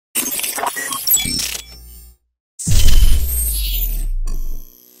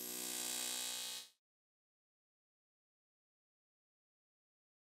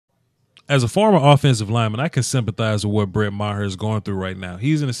as a former offensive lineman, I can sympathize with what Brett Maher is going through right now.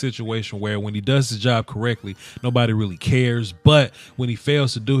 He's in a situation where when he does his job correctly, nobody really cares. But when he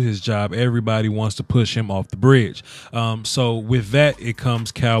fails to do his job, everybody wants to push him off the bridge. So with that, it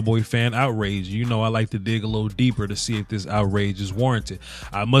comes Cowboy fan outrage. You know, I like to dig a little deeper to see if this outrage is warranted.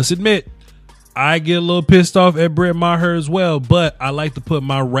 I must admit, I get a little pissed off at Brett Maher as well, but I like to put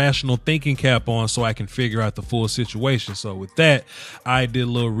my rational thinking cap on so I can figure out the full situation. So with that, I did a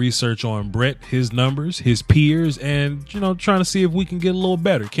little research on Brett, his numbers, his peers, and, you know, trying to see if we can get a little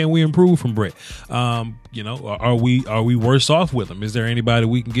better. Can we improve from Brett? You know, are we worse off with him? Is there anybody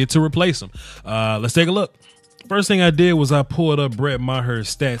we can get to replace him? Let's take a look. First thing I did was I pulled up Brett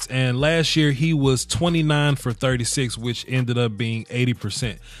Maher's stats, and last year he was 29 for 36, which ended up being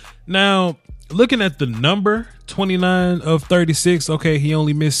 80%. Now, looking at the number 29 of 36, okay, he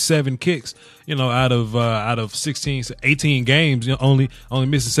only missed 7 kicks, you know, out of 16, 18 games, you know, only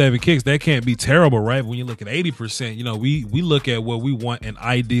missing 7 kicks. That can't be terrible, right? When you look at 80%, you know, we look at what we want an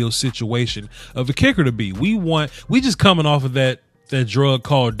ideal situation of a kicker to be. We just coming off of that drug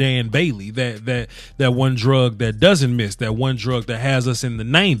called Dan Bailey, that one drug that doesn't miss, that one drug that has us in the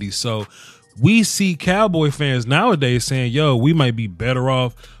 90s. So we see Cowboy fans nowadays saying, yo, we might be better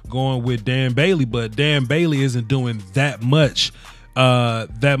off going with Dan Bailey, but Dan Bailey isn't doing that much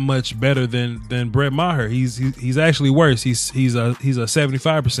better than Brett Maher. He's actually worse. He's a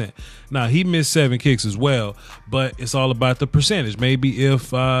 75%. Now, he missed 7 kicks as well, but it's all about the percentage. Maybe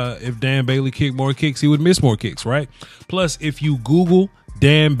if Dan Bailey kicked more kicks, he would miss more kicks, right? Plus, if you Google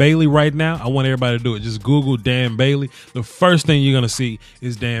Dan Bailey right now, I want everybody to do it. Just Google Dan Bailey. The first thing you're going to see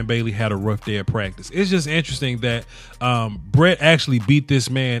is Dan Bailey had a rough day of practice. It's just interesting that Brett actually beat this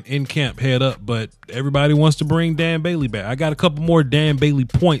man in camp head up, but everybody wants to bring Dan Bailey back. I got a couple more Dan Bailey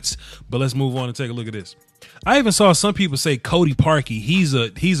points, but let's move on and take a look at this. I even saw some people say Cody Parkey, he's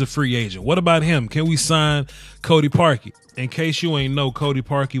a free agent. What about him? Can we sign Cody Parkey? In case you ain't know, Cody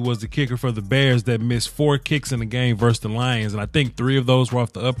Parkey was the kicker for the Bears that missed 4 kicks in the game versus the Lions, and I think 3 of those were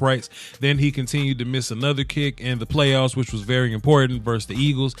off the uprights. Then he continued to miss another kick in the playoffs, which was very important, versus the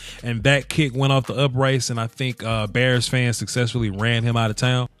Eagles, and that kick went off the uprights, and I think Bears fans successfully ran him out of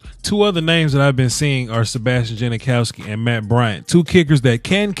town. 2 other names that I've been seeing are Sebastian Janikowski and Matt Bryant, 2 kickers that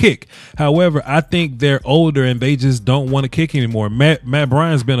can kick. However, I think they're older and they just don't want to kick anymore. Matt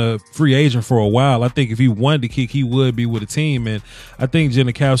Bryant's been a free agent for a while. I think if he wanted to kick, he would be with a team, and I think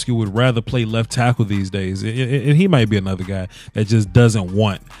Janikowski would rather play left tackle these days. And he might be another guy that just doesn't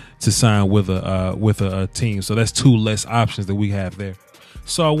want to sign with a team. So that's 2 less options that we have there.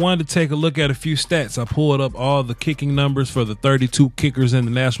 So I wanted to take a look at a few stats. I pulled up all the kicking numbers for the 32 kickers in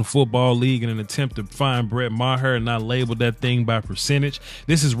the National Football League in an attempt to find Brett Maher, and I labeled that thing by percentage.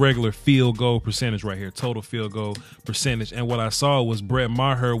 This is regular field goal percentage right here, total field goal percentage. And what I saw was Brett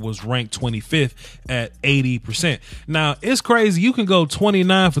Maher was ranked 25th at 80%. Now, it's crazy. You can go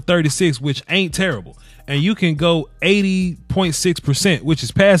 29 for 36, which ain't terrible. And you can go 80.6%, which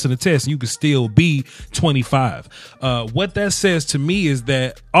is passing the test, and you can still be 25. What that says to me is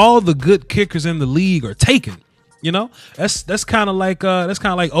that all the good kickers in the league are taken. You know, that's kind of like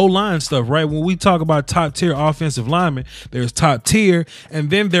O-line stuff, right? When we talk about top tier offensive linemen, there's top tier, and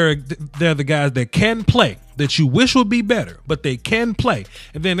then they're the guys that can play, that you wish would be better, but they can play,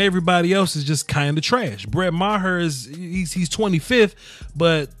 and then everybody else is just kind of trash. Brett Maher he's 25th,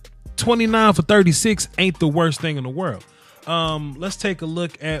 but 29 for 36 ain't the worst thing in the world. Let's take a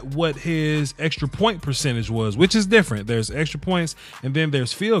look at what his extra point percentage was, which is different. There's extra points and then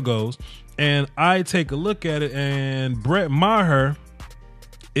there's field goals. And I take a look at it, and Brett Maher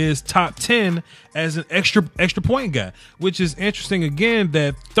is top 10 as an extra point guy, which is interesting again,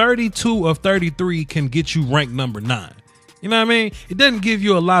 that 32 of 33 can get you ranked number 9. You know what I mean? It doesn't give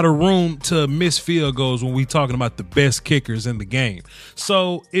you a lot of room to miss field goals when we're talking about the best kickers in the game.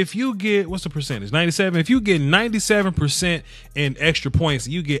 So if you get, what's the percentage? 97. If you get 97% in extra points,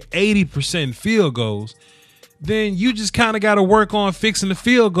 you get 80% field goals, then you just kind of got to work on fixing the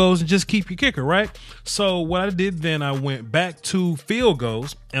field goals and just keep your kicker, right? So what I did then, I went back to field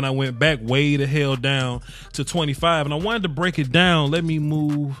goals, and I went back way the hell down to 25. And I wanted to break it down. Let me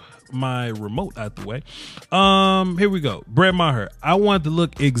move my remote out the way. Here we go. Brett Maher. I wanted to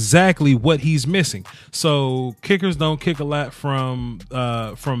look exactly what he's missing. So kickers don't kick a lot from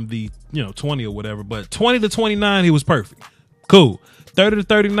the 20 or whatever, but 20 to 29 he was perfect. Cool. 30 to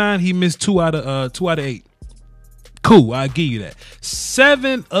 39 he missed 2 out of 8. Cool, I'll give you that.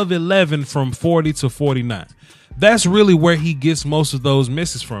 7 of 11 from 40 to 49. That's really where he gets most of those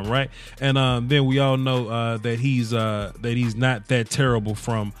misses from, right? And then we all know that he's not that terrible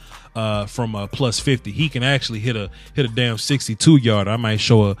from plus 50. He can actually hit a damn 62 yard. I might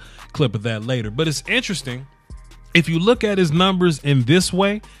show a clip of that later. But it's interesting if you look at his numbers in this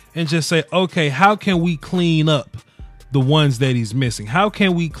way and just say, okay, how can we clean up the ones that he's missing? How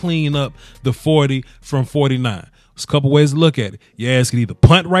can we clean up the 40 from 49? There's a couple ways to look at it. Your ass could either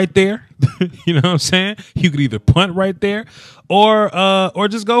punt right there. You know what I'm saying? You could either punt right there or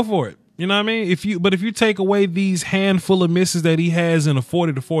just go for it. You know what I mean? If you take away these handful of misses that he has in a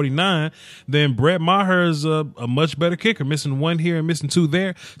 40 to 49, then Brett Maher is a much better kicker, missing one here and missing two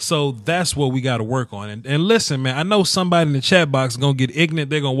there. So that's what we got to work on. And listen, man, I know somebody in the chat box is going to get ignorant.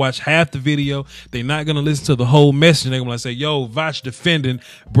 They're going to watch half the video. They're not going to listen to the whole message. They're going to say, yo, Voch defending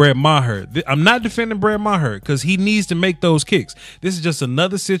Brett Maher. I'm not defending Brett Maher because he needs to make those kicks. This is just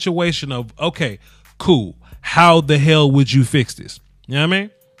another situation of, okay, cool. How the hell would you fix this? You know what I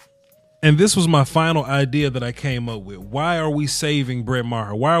mean? And this was my final idea that I came up with. Why are we saving Brett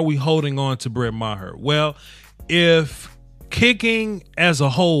Maher? Why are we holding on to Brett Maher? Well, if kicking as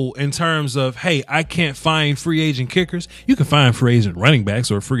a whole in terms of, hey, I can't find free agent kickers, you can find free agent running backs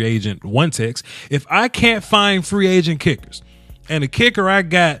or free agent one techs. If I can't find free agent kickers and a kicker I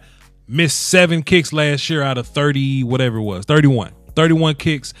got missed 7 kicks last year out of 30, whatever it was, 31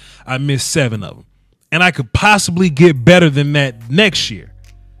 kicks, I missed 7 of them. And I could possibly get better than that next year.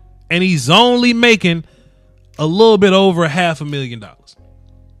 And he's only making a little bit over $500,000.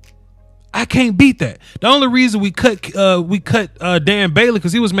 I can't beat that. The only reason we cut Dan Bailey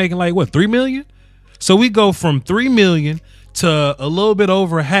because he was making like what, $3 million? So we go from $3 million to a little bit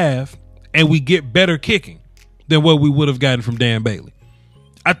over half, and we get better kicking than what we would have gotten from Dan Bailey.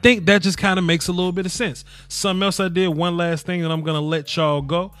 I think that just kind of makes a little bit of sense. Something else I did, one last thing, and I'm gonna let y'all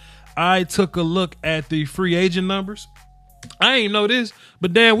go. I took a look at the free agent numbers. I ain't know this,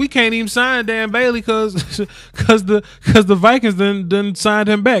 but damn, we can't even sign Dan Bailey because the Vikings done signed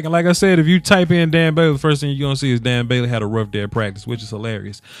him back. And like I said, if you type in Dan Bailey, the first thing you're gonna see is Dan Bailey had a rough day of practice, which is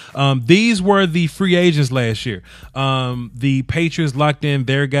hilarious. These were the free agents last year. The Patriots locked in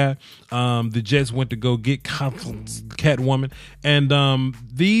their guy. The Jets went to go get Catwoman, and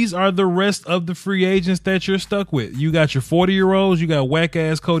these are the rest of the free agents that you're stuck with. You got your 40-year-olds. You got whack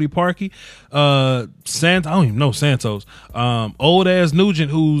ass Cody Parkey, I don't even know Santos. Old ass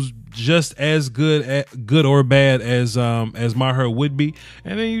Nugent, who's just as good or bad as Maher would be,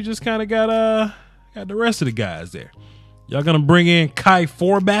 and then you just kind of got the rest of the guys there. Y'all gonna bring in Kai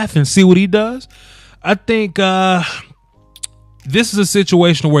Forbath and see what he does? I think this is a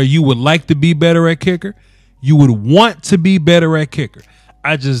situation where you would like to be better at kicker. You would want to be better at kicker.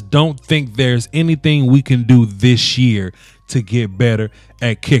 I just don't think there's anything we can do this year to get better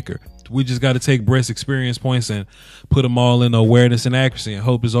at kicker. We just got to take Brett's experience points and put them all in awareness and accuracy and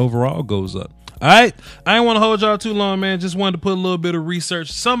hope his overall goes up. All right. I didn't want to hold y'all too long, man. Just wanted to put a little bit of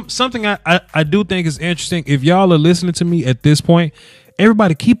research. Something I do think is interesting. If y'all are listening to me at this point,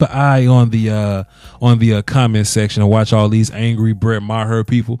 everybody keep an eye on the comment section and watch all these angry Brett Maher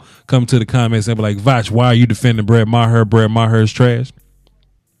people come to the comments and be like, Voch, why are you defending Brett Maher? Brett Maher is trash.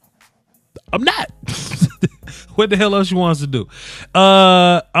 I'm not. What the hell else you want us to do?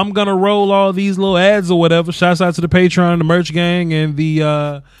 I'm gonna roll all these little ads or whatever. Shouts out to the Patreon, the merch gang, and the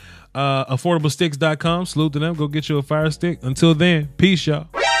affordablesticks.com. Salute to them. Go get you a fire stick. Until then, peace, y'all.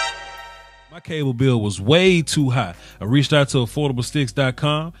 My cable bill was way too high. I reached out to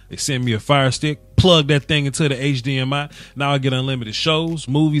affordablesticks.com. They sent me a fire stick, plugged that thing into the HDMI. Now I get unlimited shows,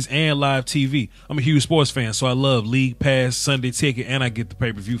 movies, and live TV. I'm a huge sports fan, so I love League Pass, Sunday Ticket, and I get the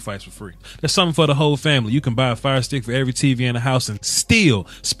pay-per-view fights for free. That's something for the whole family. You can buy a fire stick for every TV in the house and still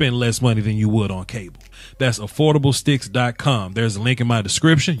spend less money than you would on cable. That's affordablesticks.com. There's a link in my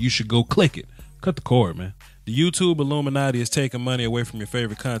description. You should go click it. Cut the cord, man. The YouTube Illuminati is taking money away from your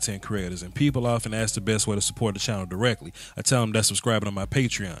favorite content creators, and people often ask the best way to support the channel directly. I tell them that's subscribing to my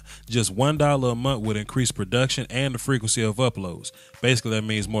Patreon. Just $1 a month would increase production and the frequency of uploads. Basically, that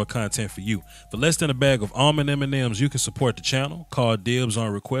means more content for you. For less than a bag of almond M&Ms, you can support the channel, call dibs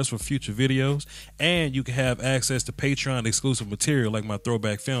on requests for future videos, and you can have access to Patreon exclusive material like my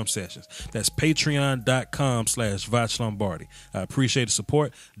throwback film sessions. That's patreon.com/Voch Lombardi. I appreciate the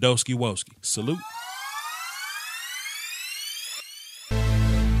support. Doski Woski. Salute.